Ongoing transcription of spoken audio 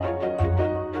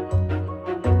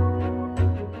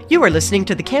You are listening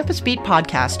to the Campus Beat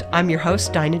podcast. I'm your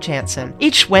host, Dinah Jansen.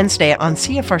 Each Wednesday on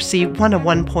CFRC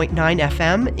 101.9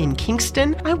 FM in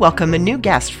Kingston, I welcome a new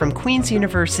guest from Queen's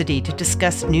University to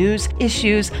discuss news,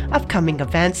 issues, upcoming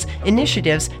events,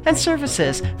 initiatives, and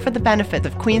services for the benefit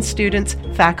of Queen's students,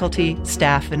 faculty,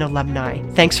 staff, and alumni.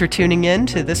 Thanks for tuning in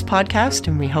to this podcast,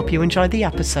 and we hope you enjoy the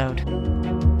episode.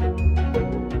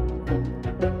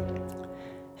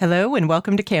 Hello and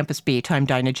welcome to Campus Beat. I'm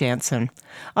Dinah Jansen.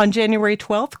 On January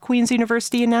 12th, Queen's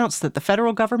University announced that the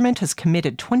federal government has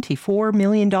committed $24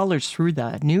 million through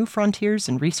the New Frontiers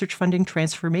in Research Funding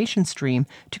Transformation Stream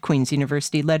to Queen's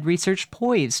University-led research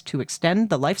poised to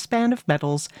extend the lifespan of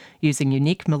metals using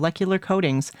unique molecular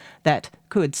coatings that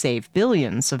could save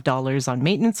billions of dollars on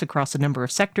maintenance across a number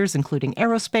of sectors, including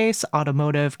aerospace,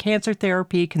 automotive, cancer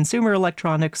therapy, consumer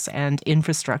electronics, and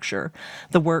infrastructure.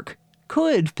 The work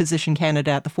could position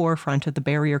Canada at the forefront of the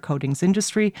barrier coatings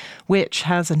industry, which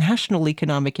has a national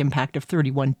economic impact of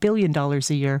 $31 billion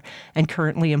a year and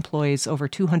currently employs over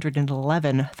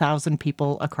 211,000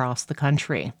 people across the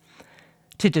country.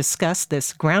 To discuss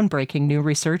this groundbreaking new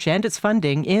research and its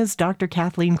funding is Dr.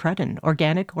 Kathleen Crudden,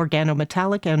 organic,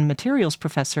 organometallic, and materials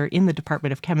professor in the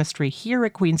Department of Chemistry here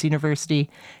at Queen's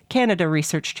University, Canada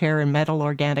Research Chair in Metal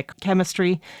Organic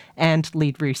Chemistry, and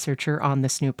lead researcher on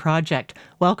this new project.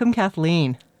 Welcome,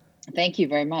 Kathleen. Thank you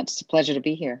very much. It's a pleasure to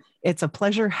be here. It's a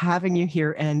pleasure having you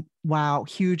here, and wow,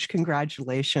 huge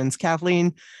congratulations.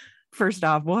 Kathleen, first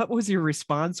off, what was your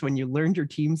response when you learned your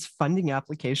team's funding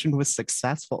application was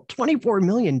successful? $24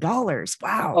 million.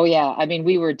 Wow. Oh, yeah. I mean,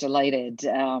 we were delighted.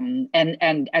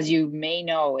 And as you may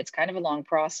know, it's kind of a long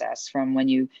process from when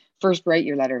you first write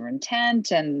your letter of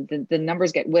intent and the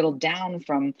numbers get whittled down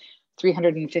from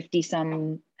 350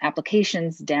 some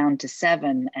applications down to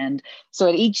 7. And so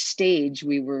at each stage,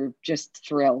 we were just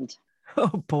thrilled.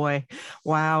 Oh boy.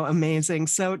 Wow. Amazing.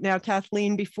 So now,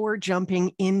 Kathleen, before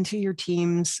jumping into your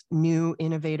team's new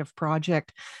innovative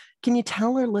project, can you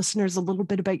tell our listeners a little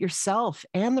bit about yourself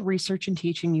and the research and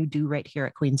teaching you do right here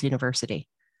at Queen's University?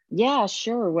 Yeah,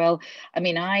 sure. Well, I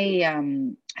mean,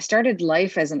 I started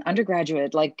life as an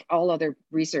undergraduate, like all other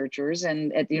researchers,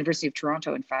 and at the University of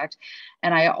Toronto, in fact.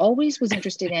 And I always was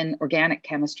interested in organic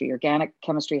chemistry. Organic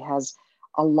chemistry has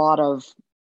a lot of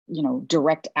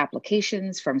direct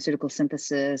applications, pharmaceutical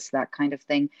synthesis, that kind of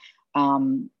thing.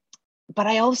 But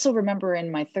I also remember in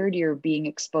my third year being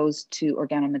exposed to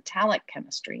organometallic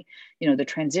chemistry, the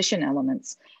transition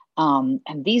elements.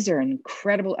 And these are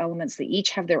incredible elements. They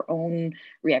each have their own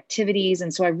reactivities.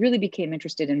 And so I really became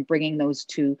interested in bringing those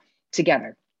two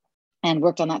together and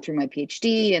worked on that through my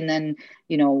PhD. And then,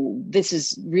 this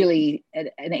is really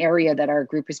an area that our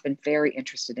group has been very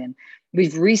interested in.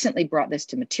 We've recently brought this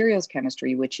to materials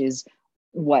chemistry, which is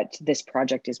what this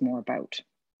project is more about.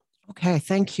 Okay,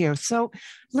 thank you. So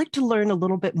I'd like to learn a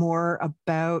little bit more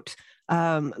about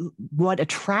what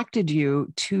attracted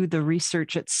you to the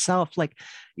research itself. Like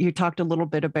you talked a little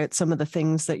bit about some of the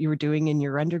things that you were doing in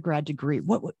your undergrad degree.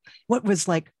 What was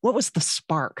the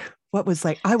spark? What was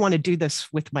like, I want to do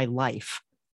this with my life?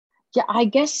 Yeah, I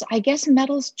guess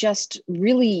metals just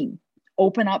really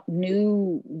open up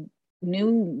new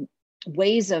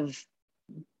ways of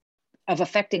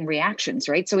affecting reactions,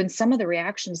 right? So in some of the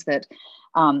reactions that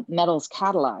metals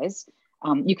catalyze,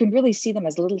 you can really see them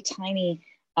as little tiny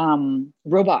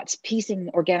robots piecing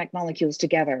organic molecules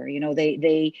together.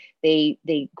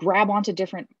 They grab onto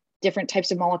different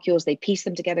types of molecules, they piece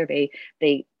them together, they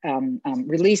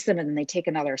release them, and then they take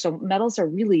another. So metals are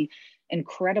really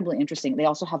incredibly interesting. They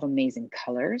also have amazing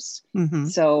colors. Mm-hmm.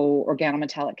 So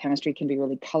organometallic chemistry can be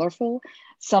really colorful.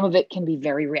 Some of it can be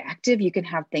very reactive. You can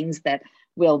have things that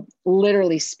will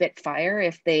literally spit fire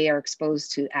if they are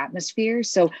exposed to atmosphere.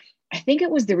 So I think it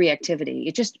was the reactivity.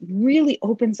 It just really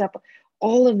opens up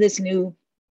all of this new,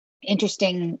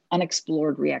 interesting,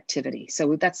 unexplored reactivity.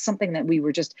 So that's something that we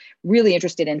were just really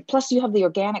interested in. Plus, you have the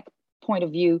organic point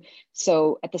of view.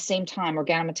 So at the same time,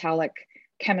 organometallic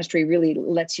chemistry really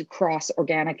lets you cross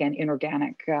organic and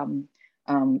inorganic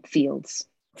fields.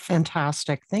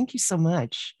 Fantastic. Thank you so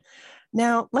much.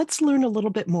 Now, let's learn a little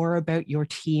bit more about your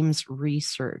team's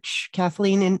research.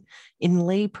 Kathleen, in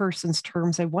layperson's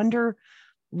terms, I wonder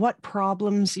what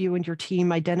problems you and your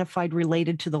team identified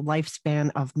related to the lifespan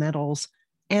of metals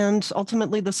and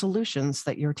ultimately the solutions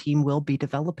that your team will be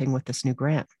developing with this new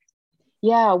grant.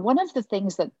 Yeah, one of the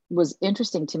things that was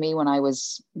interesting to me when I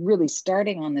was really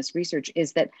starting on this research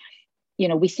is that,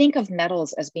 we think of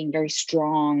metals as being very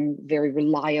strong, very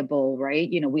reliable, right?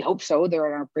 We hope so. They're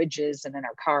on our bridges and in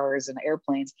our cars and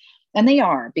airplanes. And they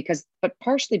are, but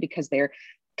partially because they're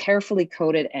carefully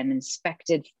coated and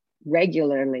inspected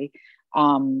regularly.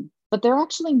 But they're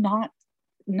actually not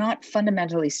not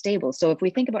fundamentally stable. So if we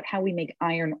think about how we make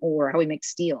iron ore, how we make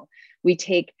steel, we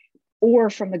take ore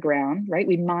from the ground, right?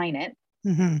 We mine it,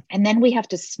 and then we have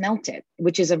to smelt it,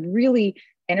 which is a really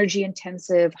energy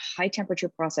intensive, high temperature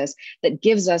process that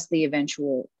gives us the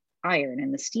eventual iron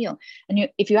and the steel. And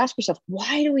if you ask yourself,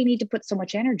 why do we need to put so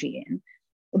much energy in?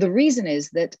 Well, the reason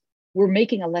is that we're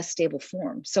making a less stable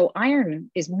form. So iron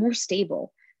is more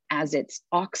stable as its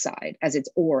oxide, as its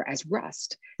ore, as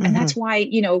rust. And that's why,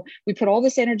 we put all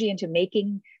this energy into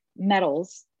making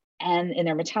metals and in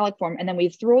their metallic form, and then we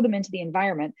throw them into the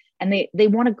environment, and they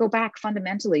want to go back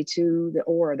fundamentally to the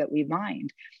ore that we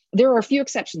mined. There are a few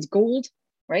exceptions. Gold,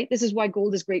 right? This is why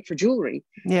gold is great for jewelry,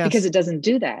 because it doesn't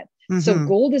do that. So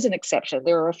gold is an exception.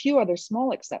 There are a few other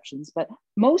small exceptions, but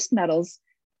most metals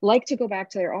like to go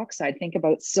back to their oxide. Think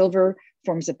about silver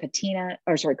forms a patina,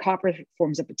 copper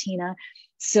forms a patina,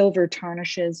 silver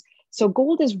tarnishes. So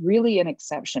gold is really an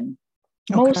exception.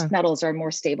 Most metals are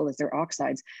more stable as their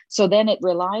oxides. So then it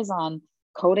relies on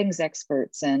coatings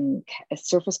experts and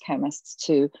surface chemists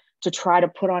to try to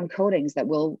put on coatings that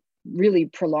will really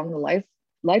prolong the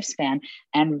lifespan,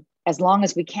 and as long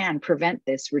as we can prevent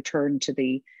this return to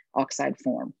the oxide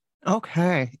form.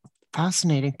 Okay,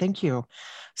 fascinating. Thank you.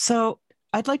 So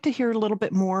I'd like to hear a little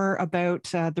bit more about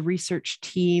the research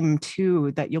team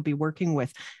too that you'll be working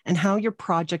with, and how your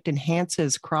project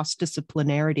enhances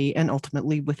cross-disciplinarity and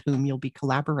ultimately with whom you'll be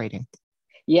collaborating.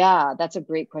 Yeah, that's a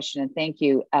great question, and thank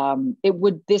you.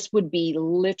 This would be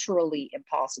literally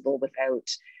impossible without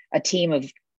a team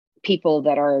of people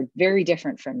that are very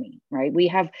different from me, right?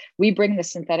 We bring the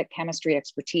synthetic chemistry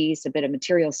expertise, a bit of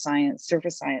material science,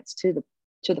 surface science to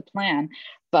the plan,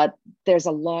 but there's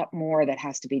a lot more that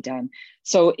has to be done.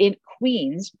 So in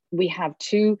Queen's, we have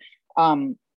two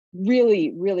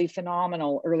really, really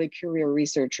phenomenal early career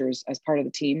researchers as part of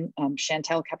the team.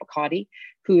 Chantal Capicotti,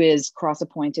 who is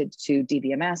cross-appointed to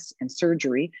DBMS and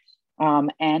surgery,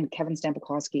 and Kevin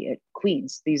Stampakowski at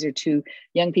Queen's. These are two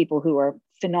young people who are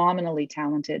phenomenally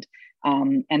talented,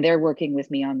 and they're working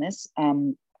with me on this.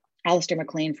 Alistair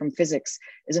McLean from physics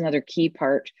is another key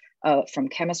part from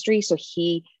chemistry. So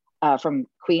from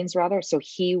Queen's rather, so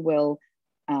he will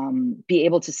be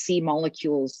able to see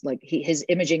molecules. Like his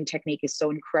imaging technique is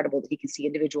so incredible that he can see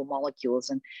individual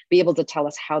molecules and be able to tell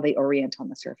us how they orient on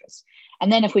the surface.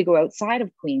 And then if we go outside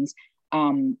of Queen's,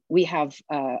 we have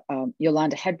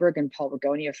Yolanda Hedberg and Paul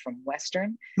Ragonia from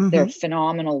Western. They're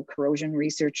phenomenal corrosion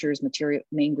researchers, material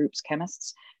main groups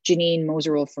chemists. Janine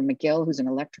Moserole from McGill, who's an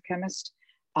electrochemist.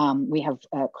 We have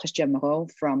Christian Moreau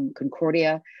from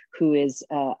Concordia, who is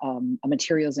a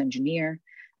materials engineer.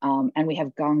 And we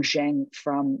have Gong Zheng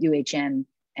from UHN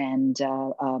and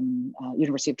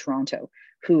University of Toronto,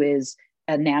 who is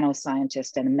a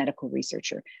nanoscientist and a medical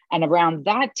researcher. And around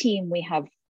that team, we have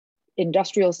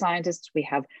industrial scientists, we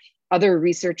have other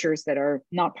researchers that are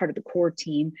not part of the core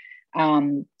team.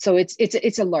 So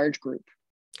it's a large group.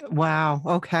 Wow.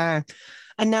 Okay.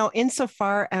 And now,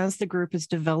 insofar as the group is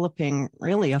developing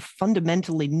really a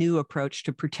fundamentally new approach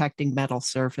to protecting metal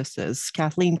surfaces,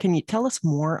 Kathleen, can you tell us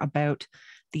more about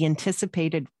the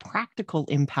anticipated practical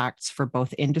impacts for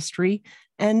both industry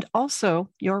and also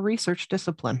your research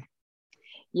discipline?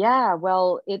 Yeah,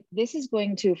 well, this is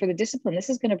going to, for the discipline, this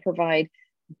is going to provide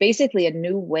basically a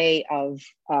new way of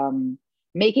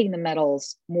making the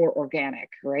metals more organic,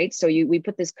 right? So we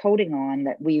put this coating on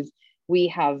that we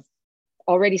have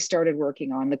already started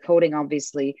working on. The coating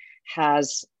obviously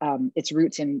has its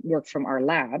roots in work from our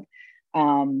lab.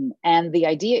 And the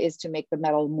idea is to make the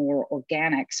metal more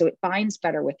organic. So it binds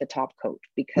better with the top coat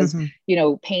because,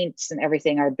 paints and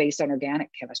everything are based on organic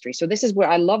chemistry. So this is where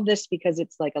I love this, because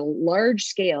it's like a large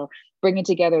scale, bringing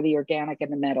together the organic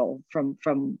and the metal from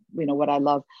what I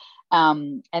love.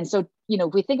 And so,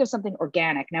 if we think of something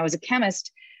organic, now as a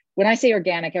chemist, when I say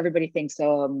organic, everybody thinks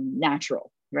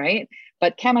natural, right?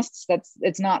 But chemists,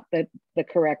 it's not the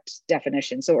correct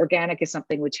definition. So organic is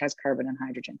something which has carbon and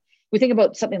hydrogen. We think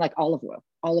about something like olive oil.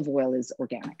 Olive oil is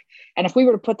organic. And if we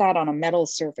were to put that on a metal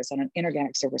surface, on an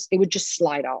inorganic surface, it would just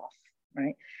slide off,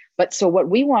 right? But so what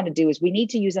we want to do is we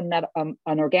need to use an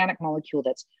organic molecule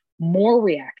that's more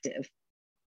reactive,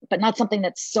 but not something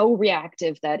that's so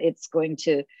reactive that it's going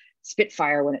to spit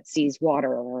fire when it sees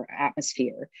water or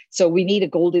atmosphere. So we need a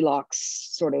Goldilocks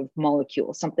sort of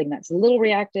molecule, something that's a little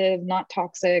reactive, not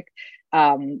toxic,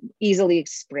 easily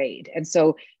sprayed. And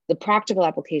so the practical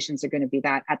applications are going to be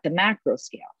that at the macro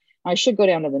scale. I should go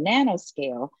down to the nano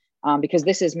scale because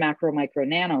this is macro, micro,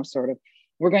 nano sort of.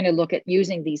 We're going to look at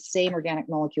using these same organic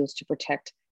molecules to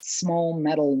protect small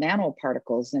metal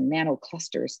nanoparticles and nano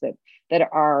clusters that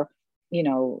are,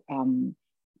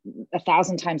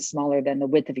 1,000 times smaller than the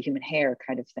width of a human hair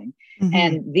kind of thing. Mm-hmm.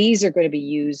 And these are going to be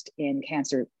used in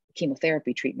cancer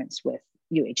chemotherapy treatments with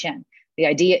UHN. The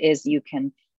idea is you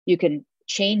can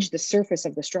change the surface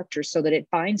of the structure so that it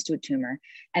binds to a tumor.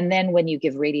 And then when you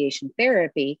give radiation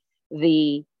therapy,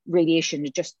 the radiation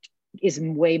just is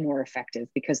way more effective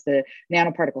because the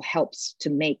nanoparticle helps to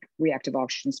make reactive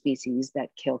oxygen species that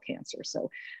kill cancer. So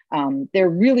there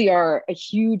really are a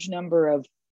huge number of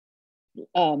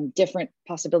different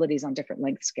possibilities on different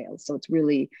length scales. So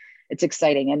it's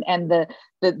exciting. And the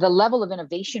level of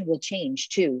innovation will change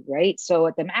too, right? So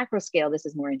at the macro scale, this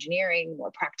is more engineering,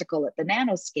 more practical. At the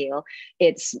nano scale,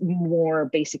 it's more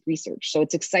basic research. So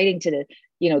it's exciting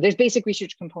there's basic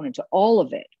research component to all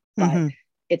of it, but Mm-hmm.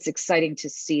 it's exciting to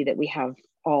see that we have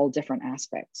all different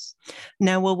aspects.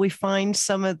 Now, will we find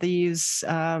some of these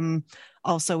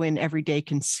also in everyday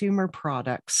consumer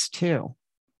products too?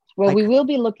 Well, we Like, will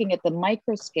be looking at the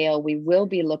micro scale. We will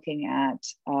be looking at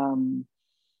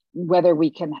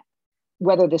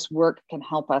whether this work can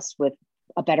help us with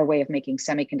a better way of making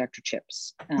semiconductor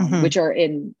chips, mm-hmm. which are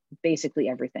in basically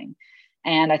everything.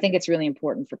 And I think it's really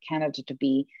important for Canada to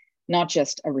be not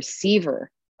just a receiver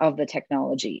of the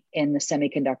technology in the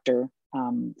semiconductor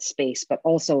space, but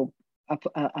also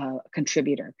a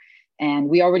contributor. And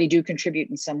we already do contribute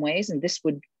in some ways, and this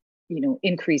would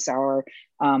increase our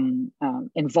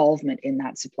involvement in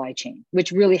that supply chain,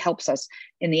 which really helps us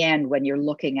in the end when you're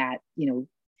looking at,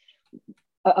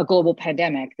 a global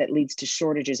pandemic that leads to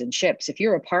shortages in chips. If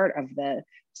you're a part of the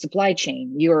supply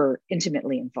chain, you're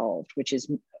intimately involved, which is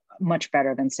much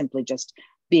better than simply just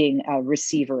being a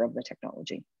receiver of the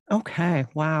technology. Okay.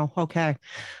 Wow. Okay.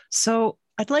 So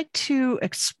I'd like to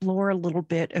explore a little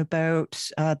bit about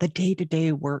the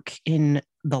day-to-day work in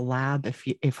the lab,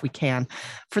 if we can,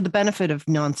 for the benefit of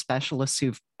non-specialists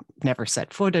who've never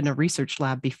set foot in a research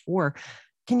lab before.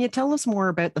 Can you tell us more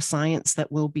about the science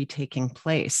that will be taking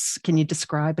place? Can you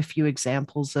describe a few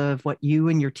examples of what you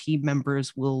and your team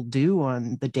members will do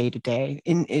on the day-to-day?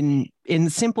 In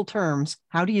simple terms,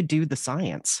 how do you do the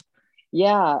science?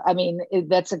 Yeah, I mean,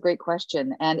 that's a great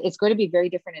question. And it's going to be very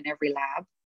different in every lab.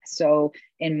 So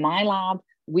in my lab,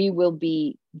 we will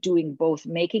be doing both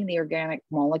making the organic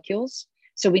molecules.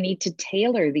 So we need to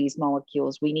tailor these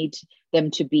molecules. We need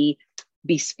them to be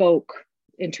bespoke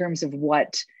in terms of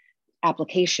what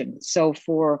application. So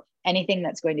for anything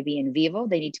that's going to be in vivo,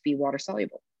 they need to be water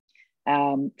soluble.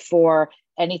 For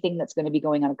anything that's going to be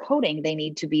going on a coating, they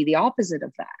need to be the opposite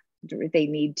of that. They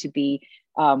need to be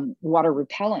water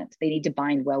repellent. They need to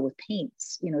bind well with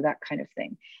paints, that kind of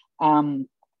thing.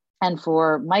 And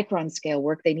for micron scale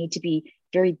work, they need to be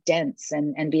very dense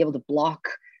and be able to block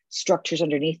structures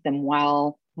underneath them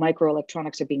while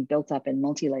microelectronics are being built up in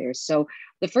multi-layers. So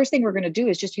the first thing we're going to do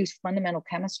is just use fundamental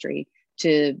chemistry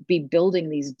to be building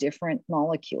these different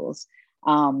molecules.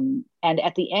 And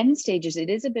at the end stages, it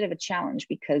is a bit of a challenge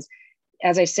because,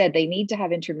 as I said, they need to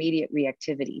have intermediate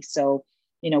reactivity. So,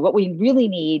 what we really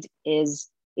need is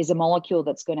a molecule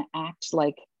that's going to act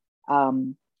like,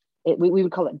 we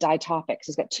would call it ditopics.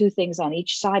 It's got two things on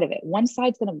each side of it. One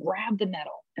side's going to grab the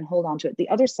metal and hold on to it. The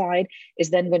other side is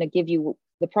then going to give you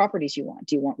the properties you want.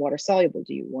 Do you want water soluble?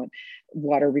 Do you want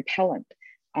water repellent?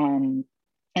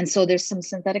 And so there's some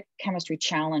synthetic chemistry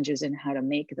challenges in how to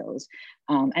make those.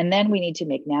 And then we need to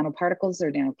make nanoparticles or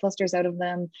nanoclusters out of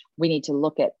them. We need to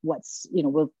look at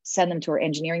we'll send them to our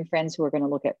engineering friends who are going to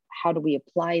look at how do we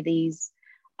apply these.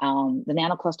 The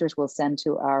nanoclusters we'll send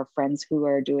to our friends who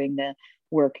are doing the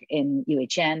work in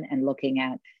UHN and looking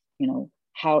at,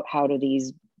 how do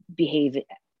these behave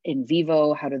in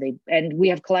vivo? How do they, and we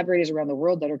have collaborators around the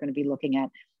world that are going to be looking at,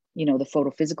 the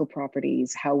photophysical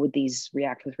properties. How would these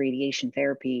react with radiation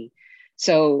therapy?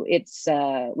 So it's,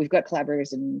 we've got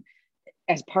collaborators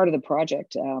as part of the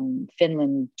project,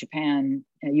 Finland, Japan,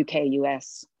 UK,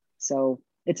 US. So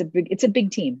it's a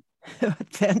big team.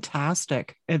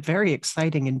 Fantastic. And very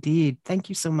exciting indeed. Thank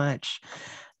you so much.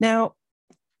 Now,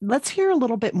 let's hear a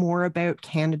little bit more about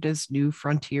Canada's new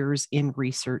Frontiers in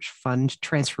Research Fund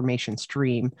transformation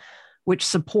stream, which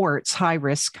supports high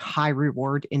risk, high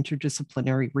reward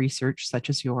interdisciplinary research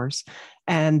such as yours.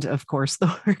 And of course,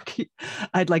 the work,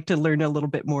 I'd like to learn a little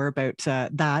bit more about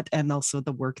that and also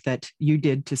the work that you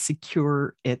did to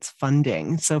secure its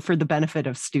funding. So for the benefit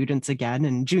of students again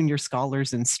and junior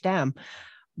scholars in STEM,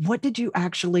 what did you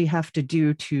actually have to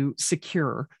do to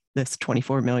secure this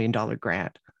 $24 million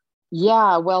grant?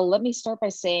 Yeah, well, let me start by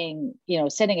saying,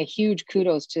 sending a huge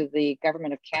kudos to the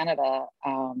Government of Canada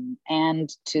and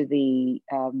to the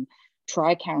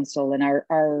Tri-Council and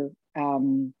our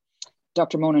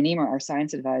Dr. Mona Nemer, our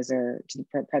science advisor to the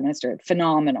Prime Minister.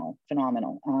 Phenomenal.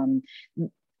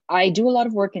 I do a lot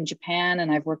of work in Japan,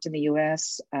 and I've worked in the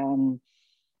US.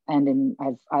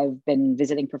 I've been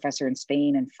visiting professor in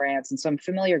Spain and France, and so I'm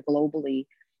familiar globally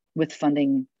with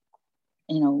funding,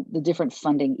 the different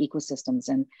funding ecosystems.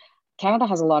 And Canada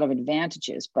has a lot of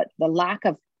advantages, but the lack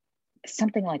of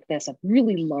something like this, a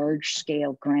really large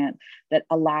scale grant that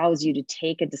allows you to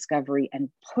take a discovery and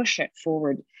push it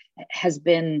forward, has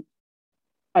been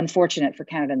unfortunate for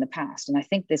Canada in the past. And I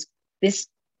think this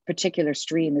particular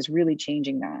stream is really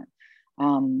changing that.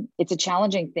 It's a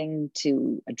challenging thing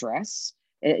to address.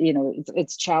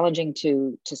 It's challenging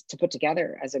to put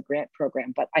together as a grant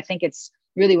program, but I think it's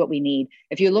really what we need.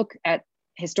 If you look at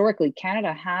historically,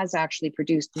 Canada has actually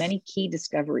produced many key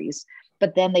discoveries,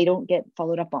 but then they don't get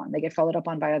followed up on. They get followed up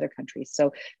on by other countries.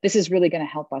 So this is really going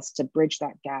to help us to bridge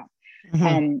that gap. Mm-hmm.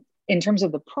 And in terms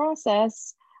of the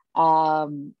process,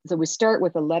 so we start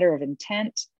with a letter of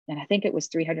intent, and I think it was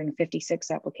 356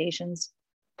 applications.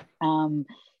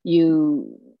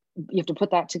 You have to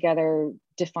put that together,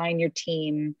 define your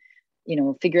team,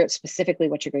 figure out specifically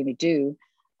what you're going to do.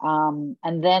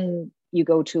 And then you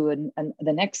go to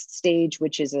the next stage,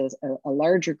 which is a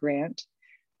larger grant.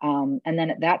 And then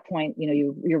at that point,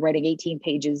 you're writing 18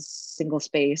 pages, single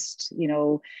spaced,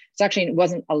 it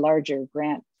wasn't a larger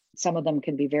grant. Some of them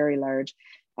can be very large.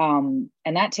 And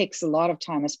that takes a lot of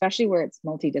time, especially where it's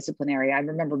multidisciplinary. I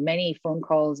remember many phone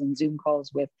calls and Zoom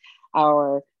calls with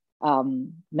our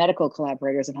medical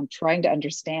collaborators, and I'm trying to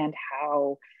understand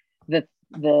how the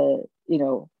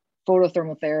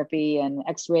photothermal therapy and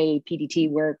X-ray PDT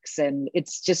works. And it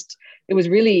was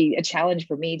really a challenge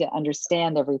for me to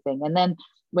understand everything. And then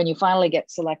when you finally get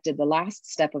selected, the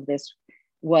last step of this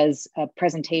was a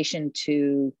presentation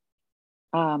to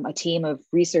a team of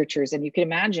researchers. And you can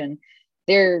imagine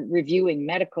they're reviewing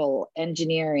medical,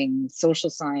 engineering,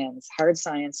 social science, hard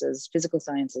sciences, physical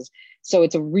sciences. So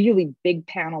it's a really big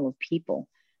panel of people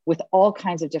with all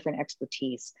kinds of different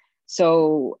expertise.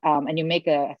 So, and you make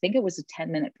I think it was a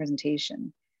 10-minute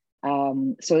presentation.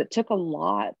 So it took a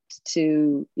lot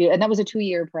and that was a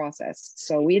 2-year process.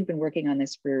 So we had been working on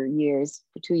this for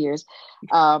 2 years.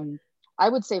 I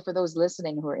would say for those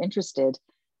listening who are interested,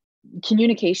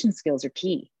 communication skills are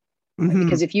key. Mm-hmm.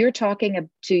 Because if you're talking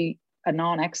to a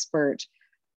non-expert,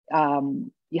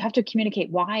 you have to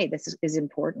communicate why this is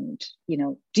important.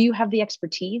 Do you have the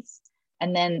expertise?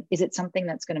 And then is it something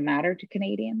that's going to matter to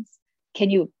Canadians? Can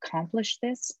you accomplish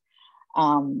this?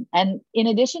 And in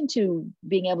addition to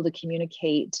being able to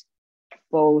communicate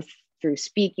both through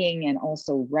speaking and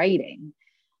also writing,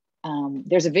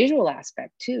 there's a visual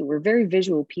aspect too. We're very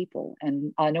visual people.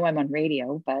 And I know I'm on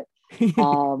radio, but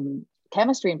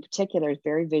chemistry in particular is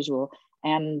very visual.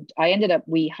 And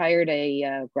we hired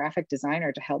a graphic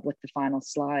designer to help with the final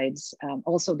slides,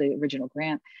 also the original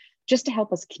grant, just to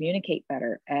help us communicate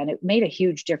better. And it made a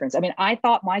huge difference. I mean, I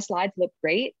thought my slides looked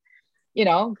great,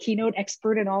 keynote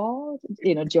expert and all,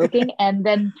 joking. And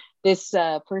then this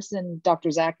person, Dr.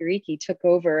 Zachariki, took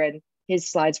over, and his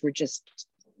slides were just,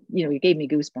 he gave me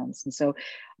goosebumps. And so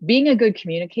being a good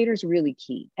communicator is really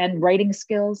key. And writing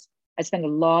skills, I spend a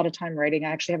lot of time writing.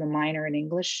 I actually have a minor in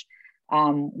English,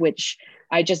 which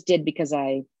I just did because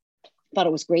I thought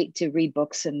it was great to read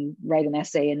books and write an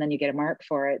essay, and then you get a mark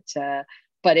for it.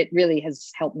 But it really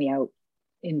has helped me out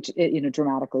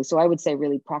dramatically. So I would say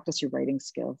really practice your writing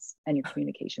skills and your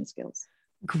communication skills.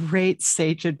 Great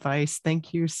sage advice.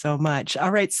 Thank you so much.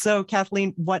 All right. So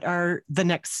Kathleen, what are the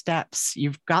next steps?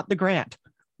 You've got the grant.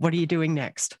 What are you doing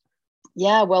next?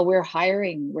 Yeah, well, we're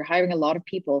hiring a lot of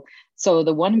people. So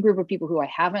the one group of people who I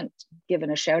haven't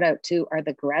given a shout out to are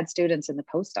the grad students and the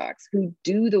postdocs who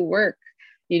do the work.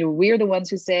 We're the ones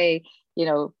who say,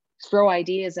 throw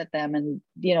ideas at them, and,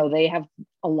 they have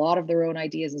a lot of their own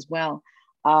ideas as well.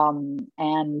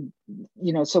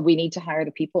 So we need to hire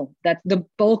the people. That the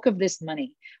bulk of this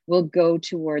money will go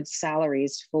towards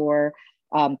salaries for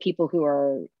people who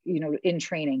are, in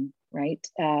training, right?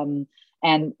 And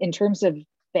in terms of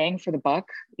bang for the buck,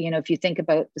 if you think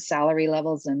about the salary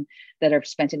levels and that are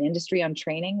spent in industry on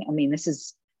training, I mean, this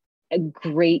is a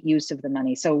great use of the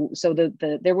money. So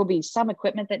there will be some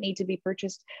equipment that need to be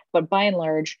purchased, but by and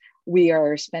large, we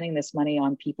are spending this money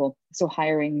on people. So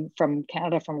hiring from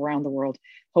Canada, from around the world,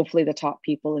 hopefully the top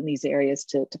people in these areas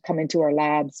to come into our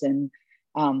labs. And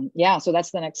so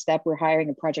that's the next step. We're hiring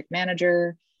a project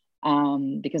manager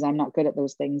because I'm not good at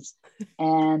those things.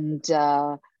 And,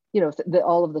 all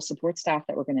of the support staff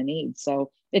that we're going to need. So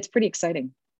it's pretty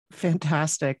exciting.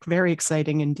 Fantastic. Very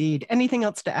exciting indeed. Anything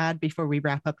else to add before we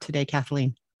wrap up today,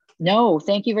 Kathleen? No,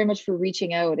 thank you very much for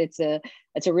reaching out. It's a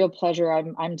real pleasure.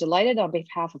 I'm delighted on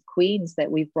behalf of Queen's that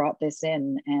we've brought this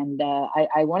in. And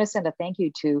I want to send a thank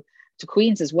you to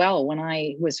Queen's as well. When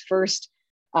I was first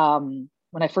When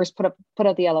I first put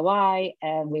out the LOI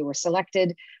and we were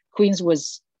selected, Queen's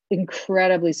was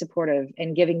incredibly supportive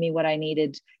and giving me what I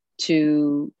needed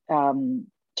to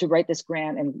write this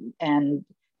grant, and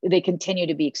they continue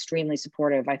to be extremely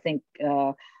supportive. I think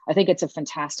it's a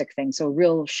fantastic thing. So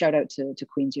real shout out to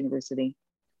Queen's University.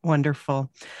 Wonderful.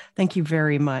 Thank you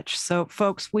very much. So,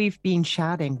 folks, we've been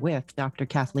chatting with Dr.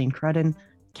 Kathleen Crudden,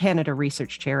 Canada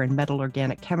Research Chair in Metal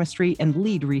Organic Chemistry and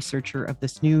lead researcher of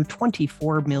this new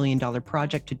 $24 million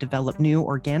project to develop new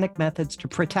organic methods to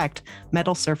protect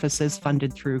metal surfaces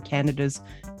funded through Canada's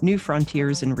New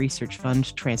Frontiers in Research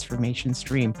Fund transformation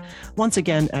stream. Once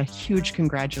again, a huge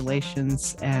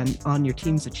congratulations on your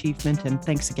team's achievement. And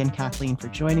thanks again, Kathleen, for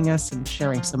joining us and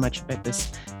sharing so much about this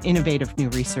innovative new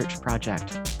research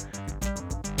project.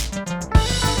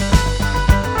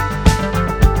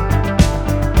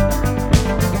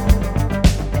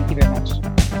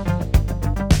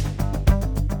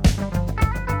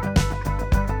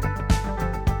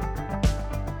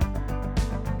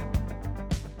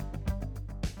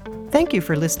 Thank you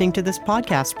for listening to this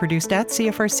podcast produced at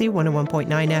CFRC 101.9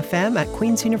 FM at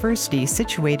Queen's University,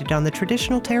 situated on the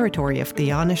traditional territory of the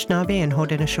Anishinaabe and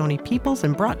Haudenosaunee peoples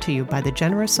and brought to you by the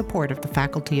generous support of the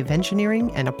Faculty of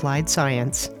Engineering and Applied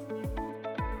Science.